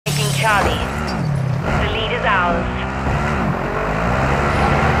Charlie. The lead is ours.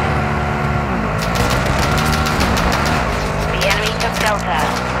 The enemy took Delta.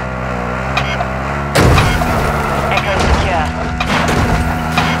 Echo secure.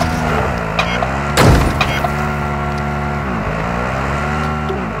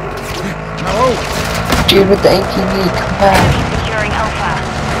 No! Dude with the ATV, come back. Enemy securing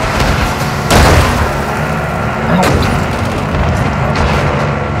Alpha.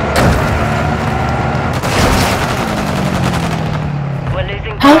 We're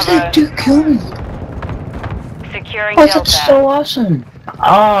losing How's Bravo. that dude kill me? Securing Oh, Delta. that's so awesome.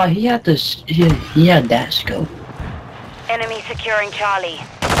 Oh, he had this. He had that scope. Enemy securing Charlie.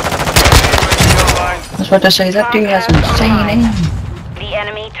 I was about to say that dude has insane aim. The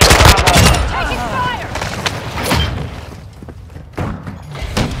enemy took Bravo.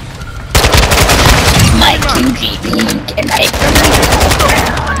 My QGB can I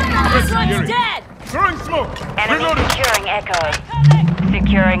This one's dead! Throwing smoke! Enemy Reloading! securing Echo.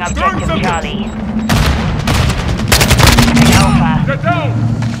 Securing objective something. Charlie. Alpha. Get down!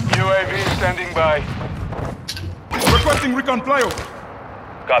 UAV standing by. Requesting recon flyover.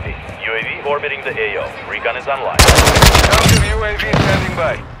 Copy. UAV orbiting the AO. Recon is online. Counter UAV standing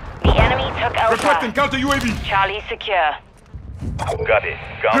by. The enemy took Requesting Alpha. counter UAV. Charlie secure. Copy.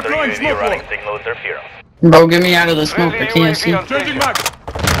 Counter Deploying UAV smoke running wall. signal interference. Bro, get me out of the smoke. I Friendly can't UAV see. on Changing station. mag.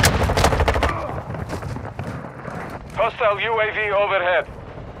 Hostile UAV overhead.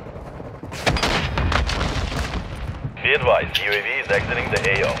 Be advised, UAV is exiting the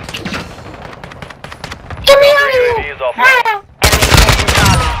AO. Get me out UAV of here! is offline. Enemy taking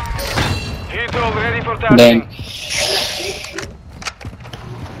Charlie. He's all ready for Dang. tasking.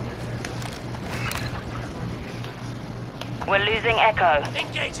 We're losing Echo.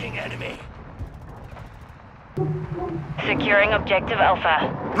 Engaging enemy! Securing objective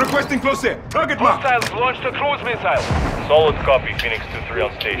Alpha. Requesting close air. Target mark. Hostiles launched a cruise missile. Solid copy, Phoenix 2-3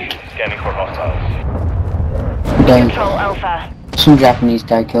 on station. Scanning for hostiles. Dang. Control Alpha. Some Japanese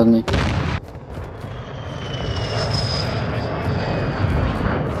guy killed me.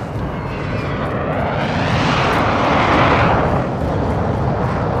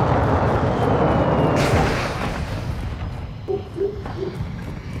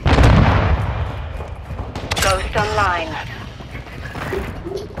 Ghost online.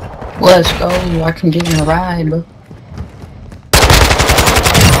 Let's go. I can give him a ride, bro.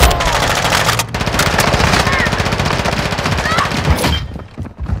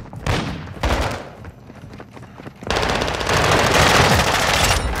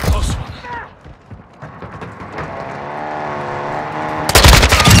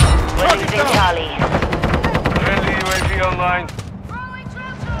 We're losing Charlie. Friendly UAV online.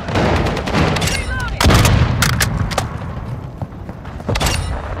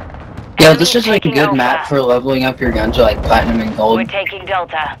 Yo, this is like a Taking good Alpha. map for leveling up your guns to like platinum and We're gold. taking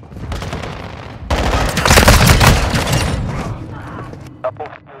Delta.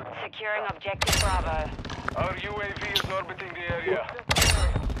 Securing objective Bravo. Our UAV is orbiting the area.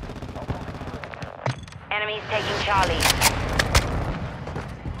 Enemies taking Charlie.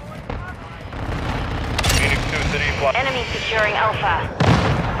 Phoenix 2-3 fly. Enemy securing Alpha.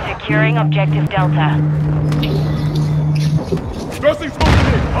 Securing objective Delta. Crossing smoke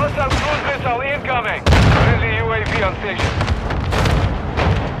grenade. Hostile cruise missile incoming. Friendly UAV on station.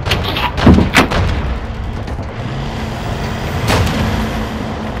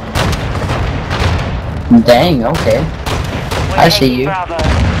 Dang, okay. We're I see taking you. Bravo.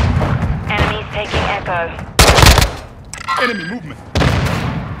 Enemies taking Echo. Enemy movement.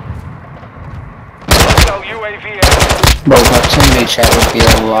 Hostile UAV enemy. Bro, my teammate chat would be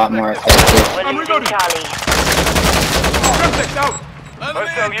a lot more effective. We're I'm losing reloading. Charlie. Contact out.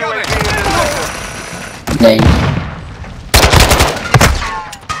 Hostile UAV in the sector. Dang.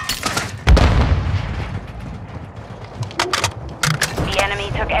 The enemy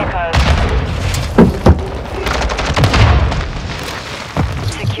took Echo.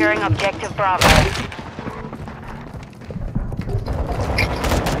 Securing objective Bravo.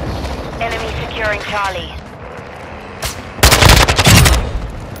 Enemy securing Charlie.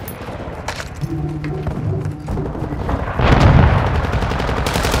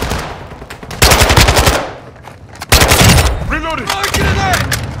 Reloading.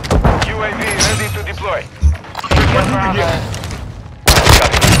 UAV ready to deploy. Secure Bravo.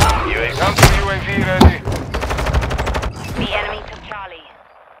 UAV. Counter UAV ready. The enemy took Charlie.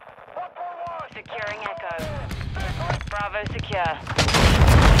 Securing Echo. Bravo secure.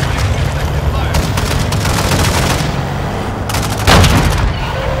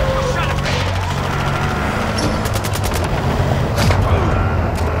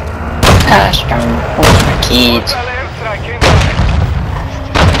 Pastor, where's my kids? Hostile airstrike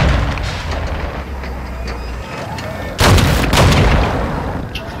incoming.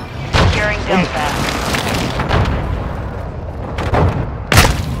 Securing Delta.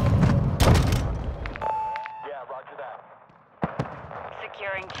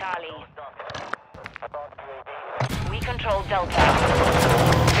 Securing Charlie. We control Delta.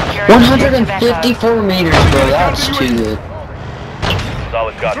 Securing objective Echo. 154 meters, bro. That's too good.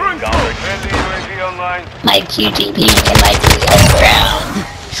 Solid copy. Counter. Friendly UAV online. My QTP can like the ground.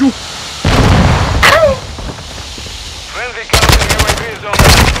 Friendly counter UAV is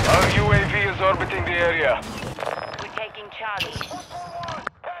online. Our UAV is orbiting the area. We're taking Charlie.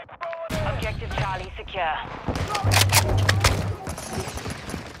 Objective Charlie secure.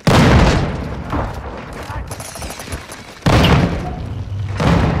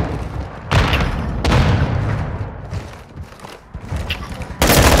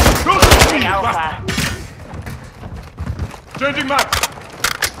 Closing Alpha. Changing map.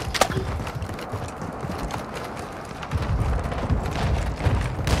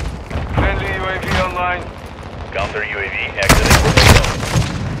 Friendly UAV online. Counter UAV exiting.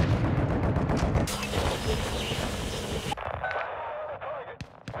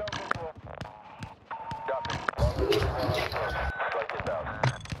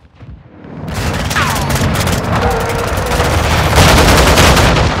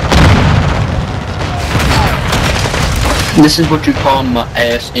 This is what you call my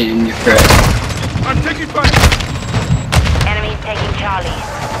ass in your crap. I'm taking fire. Enemies taking Charlie.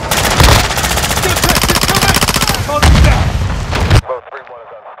 Holding down. Both 3-1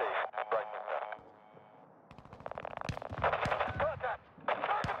 is on station.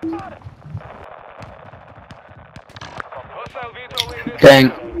 Hostile VTOL in. Dang,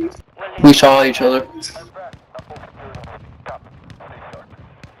 we saw each other.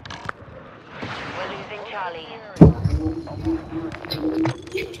 We're losing Charlie.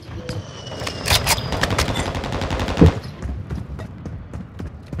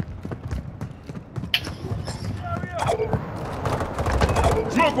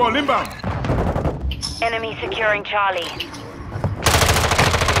 Smoke wall inbound. Enemy securing Charlie.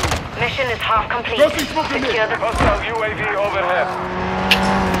 Mission is half complete. Crossing smoke grenade. Secure the Hostile UAV overhead.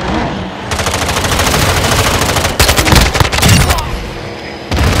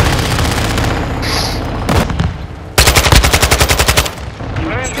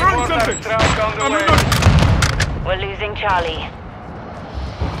 Friendly Throwing mortar something. strike on the I'm way. reloading. We're losing Charlie.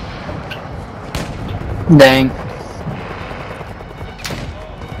 Dang.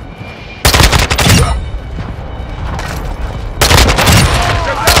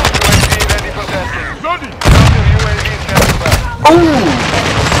 UAV ready for testing. Loading. Counter UAV standing by. Oh!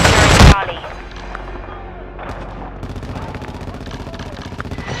 Securing Charlie.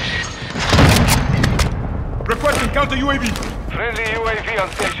 Requesting counter UAV. Friendly UAV on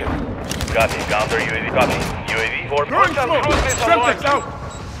station. Copy. Counter UAV. Copy. UAV for. Throwing smoke. cruise missile Semtex launched. out.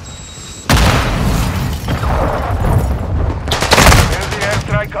 Friendly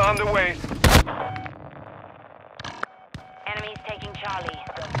airstrike on the way. Enemies taking Charlie.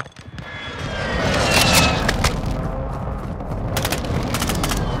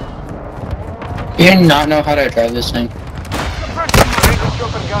 You do not know how to drive this thing. Friendly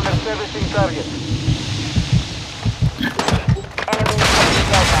chopper gunner servicing target. Enemies taking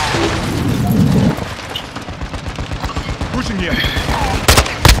Delta. Pushing here.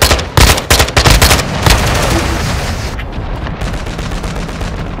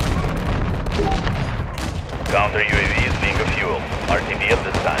 Counter UAV is being fuel. RTB at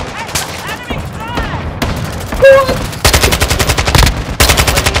this time.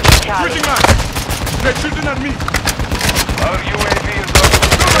 We're losing Charlie. Switching map. They're shooting at me. Our UAV is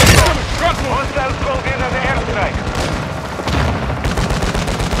on. Crossbow. Hostiles called in on the airstrike.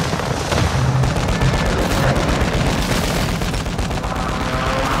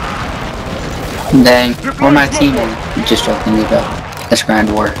 Dang. Where my teammate? You just joking me about. That's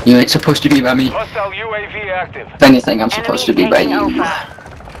Grand War. You ain't supposed to be by me. Hostile UAV active. If anything, I'm supposed to be by Enemy taking you. Alpha.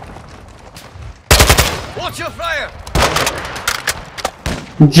 Watch your fire!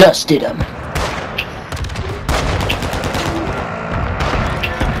 Just did him.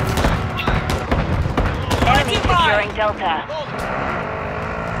 Enemy securing Delta.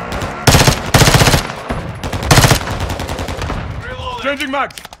 Changing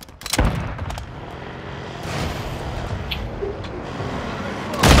mags.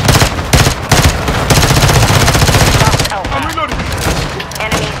 Lost I'm Alpha. reloading.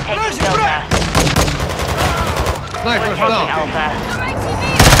 Enemies taking Delta. We're taking Alpha.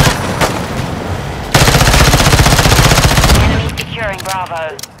 Enemy securing Bravo.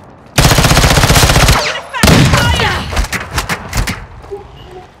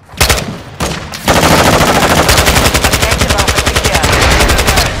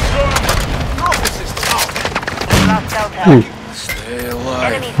 Delta.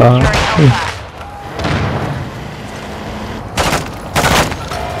 Enemy securing Alpha.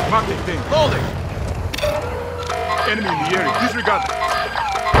 Marking thing. Holding. Enemy in the area. Disregard.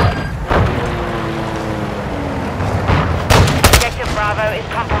 Objective Bravo is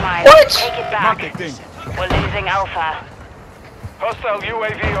compromised. What? Take it back. Marking thing. We're losing Alpha. Hostile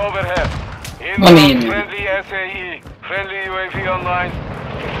UAV overhead. I mean- Friendly SAE. Friendly UAV online.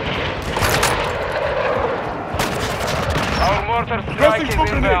 Our mortar strike Pressing is for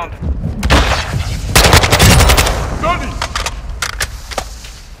grenade. inbound. Ready.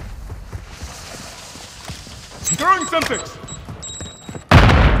 Throwing something.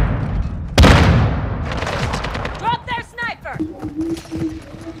 Drop their sniper!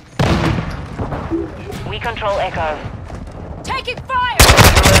 We control Echo. Taking fire!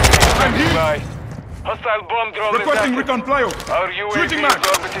 I'm here. By. Hostile bomb drone is Requesting active. recon flyover. Our UAV Switching is back.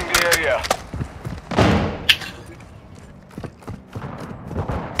 orbiting the area.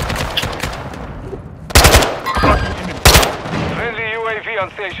 Marking enemy. Friendly UAV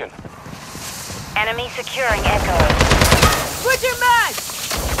on station. Enemy securing Echo. Put your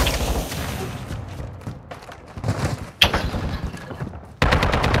mag!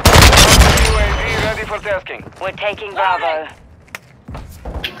 UAV ready for tasking. We're taking Bravo.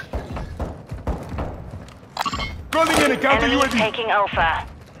 Calling in a counter Enemy UAV. taking Alpha.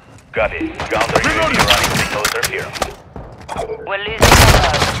 Got it. Counter UAV running signals are here. We're losing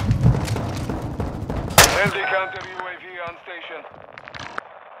Echo. Friendly counter UAV on station.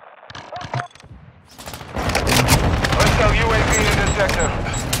 Hostile UAV in the sector.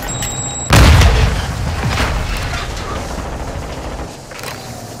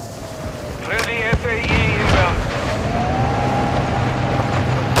 Friendly SAE inbound.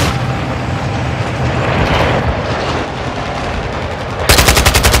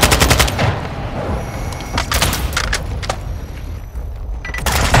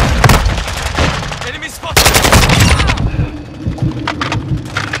 Enemy spotted.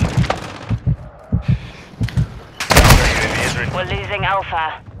 Counter UAV is ready. We're losing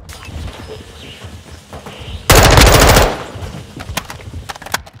Alpha.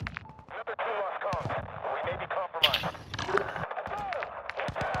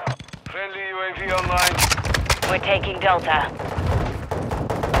 Friendly UAV online. We're taking Delta.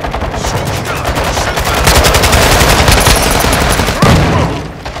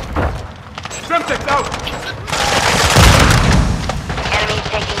 Semtex out. Enemy's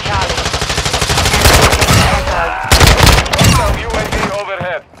taking Charlie. Enemy's taking Echo. Hostile UAV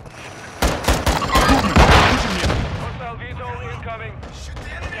overhead. Pushing here. Hostile VTOL incoming.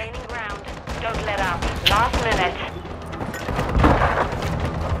 Gaining ground. Don't let up. Last minute.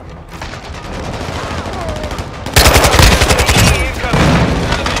 Incoming.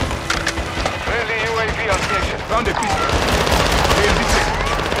 Friendly UAV on station. Found a piece. AND6.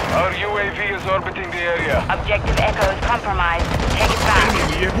 Our UAV is orbiting the area. Objective Echo is compromised. Take it back. Enemy in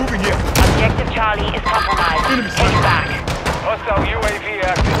the air. Moving here. Objective Charlie is compromised. Enemy Take it back. Hostile UAV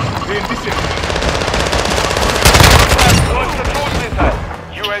active. AND6. Launch the cruise missile.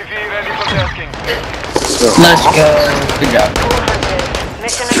 UAV ready for tasking. Let's go. Good job. All hunters.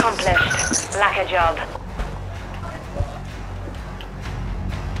 Mission accomplished. Lack a job.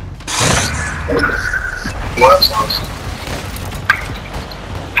 What?